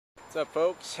What's up,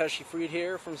 folks? Heshy Freed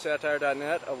here from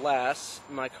satire.net. Alas,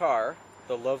 my car,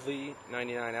 the lovely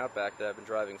 99 Outback that I've been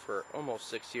driving for almost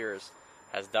 6 years,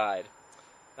 has died.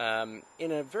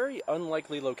 In a very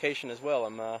unlikely location as well.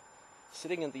 I'm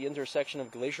sitting at the intersection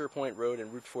of Glacier Point Road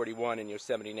and Route 41 in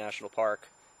Yosemite National Park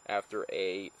after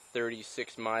a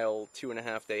 36-mile,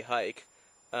 2.5-day hike.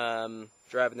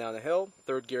 Driving down the hill,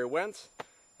 third gear went,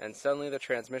 and suddenly the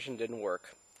transmission didn't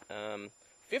work.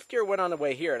 Fifth gear went on the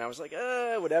way here, and I was like,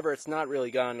 whatever, it's not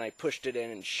really gone. And I pushed it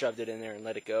in and shoved it in there and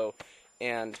let it go.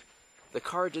 And the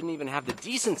car didn't even have the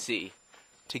decency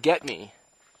to get me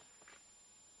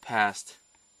past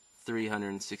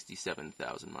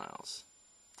 367,000 miles.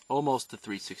 Almost to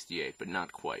 368, but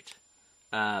not quite.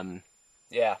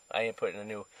 Yeah, I ain't putting a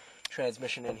new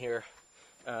transmission in here.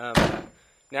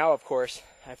 Now, of course,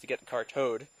 I have to get the car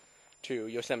towed to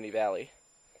Yosemite Valley.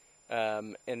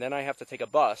 And then I have to take a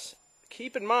bus.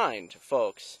 Keep in mind,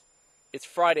 folks, it's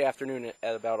Friday afternoon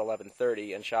at about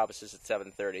 11:30, and Shabbos is at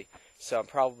 7:30, so I'm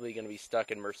probably going to be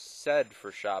stuck in Merced for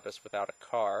Shabbos without a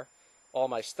car. All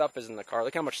my stuff is in the car.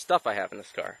 Look how much stuff I have in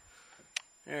this car.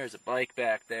 There's a bike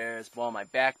back there. There's all my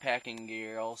backpacking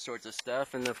gear, all sorts of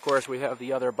stuff, and of course we have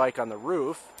the other bike on the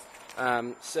roof.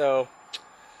 So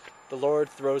the Lord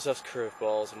throws us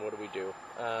curveballs, and what do?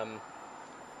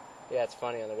 Yeah, it's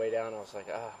funny, on the way down I was like,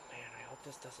 oh man, I hope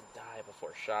this doesn't die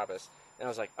before Shabbos. And I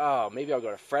was like, oh, maybe I'll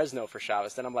go to Fresno for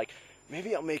Shabbos. Then I'm like,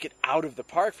 maybe I'll make it out of the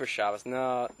park for Shabbos.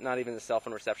 No, not even the cell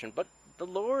phone reception. But the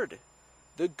Lord,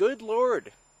 the good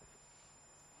Lord,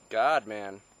 God,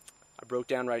 man, I broke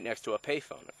down right next to a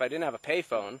payphone. If I didn't have a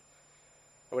payphone,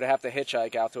 I would have to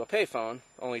hitchhike out to a payphone,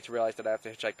 only to realize that I have to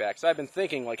hitchhike back. So I've been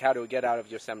thinking, like, how do we get out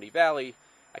of Yosemite Valley?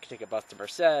 I could take a bus to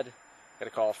Merced. Got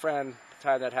to call a friend. By the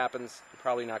time that happens, I'm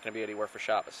probably not going to be anywhere for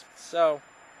Shabbos. So,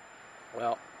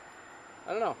 well,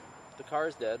 I don't know. The car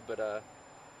is dead, but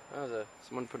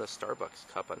someone put a Starbucks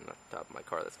cup on the top of my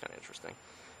car. That's kind of interesting.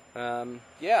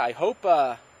 Yeah, I hope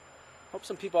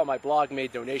some people on my blog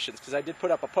made donations, because I did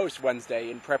put up a post Wednesday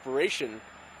in preparation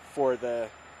for the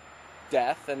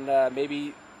death, and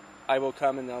maybe I will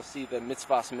come and I'll see the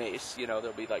mitzvahs mace. You know,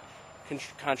 there'll be like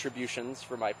contributions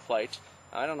for my plight.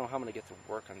 I don't know how I'm going to get to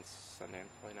work on Sunday. I'm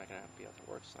probably not going to be able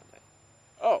to work Sunday.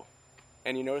 Oh,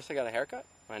 and you notice I got a haircut?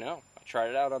 I know. I tried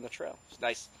it out on the trail. It's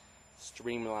nice,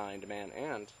 streamlined, man,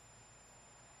 and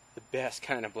the best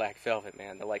kind of black velvet,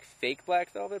 man. The like fake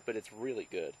black velvet, but it's really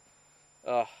good.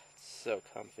 Oh, it's so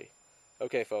comfy.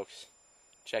 Okay, folks.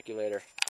 Check you later.